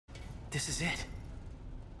This is it.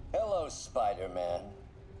 Hello, Spider-Man.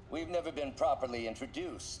 We've never been properly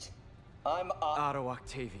introduced. I'm Otto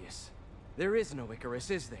Octavius. There is no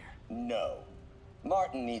Icarus, is there? No.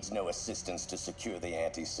 Martin needs no assistance to secure the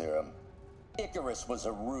anti-serum. Icarus was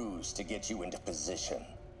a ruse to get you into position.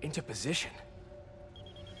 Into position?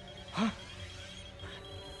 Huh?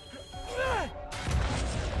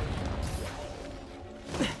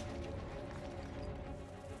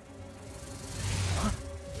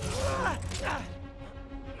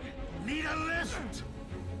 Need a lift?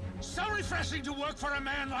 So refreshing to work for a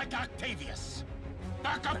man like Octavius.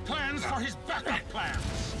 Backup plans for his backup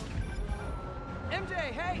plans. MJ,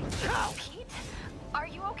 hey! Pete? Are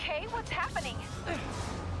you okay? What's happening?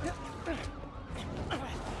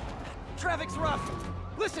 Traffic's rough.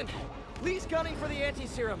 Listen, Lee's gunning for the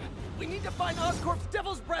anti-serum. We need to find Oscorp's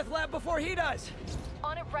Devil's Breath lab before he does.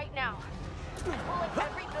 On it right now. I'm pulling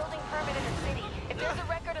every building permit in the city. If there's a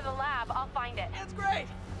record of the lab, I'll find it. That's great.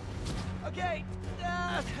 Okay,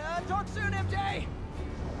 talk soon, MJ.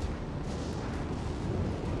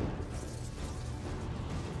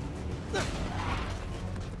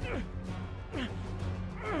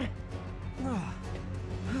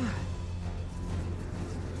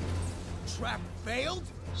 Trap failed?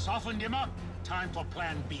 Softened him up. Time for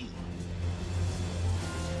plan B.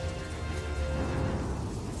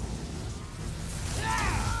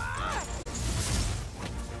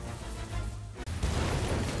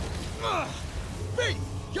 Pete,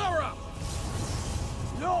 you're up!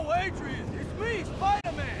 No, Adrian, it's me,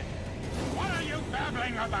 Spider-Man! What are you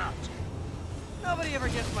babbling about? Nobody ever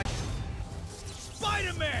gets my...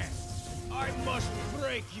 Spider-Man! I must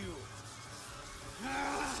break you!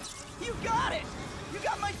 You got it! You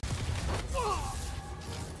got my...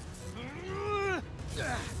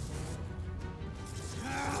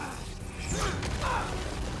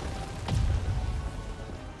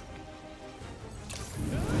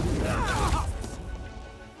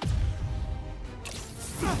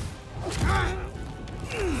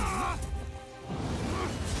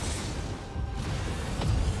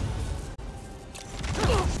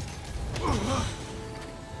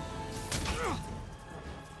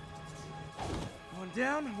 One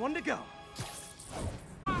down, one to go.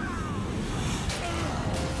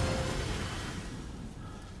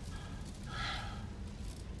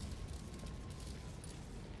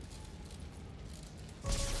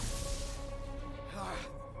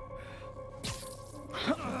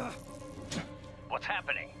 What's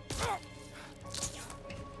happening?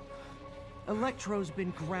 Electro's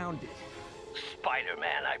been grounded.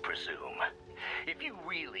 Spider-Man, I presume. If you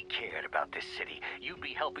really cared about this city, you'd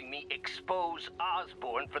be helping me expose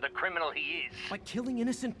Osborn for the criminal he is. By killing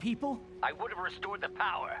innocent people? I would have restored the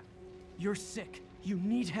power. You're sick. You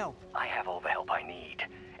need help. I have all the help I need,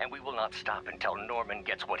 and we will not stop until Norman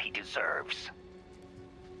gets what he deserves.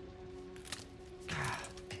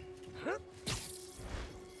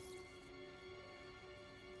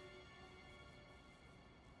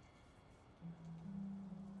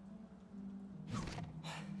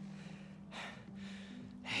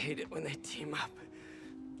 I hate it when they team up.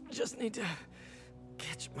 Just need to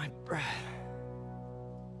catch my breath.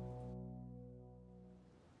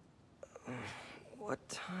 What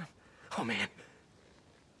time? Oh man,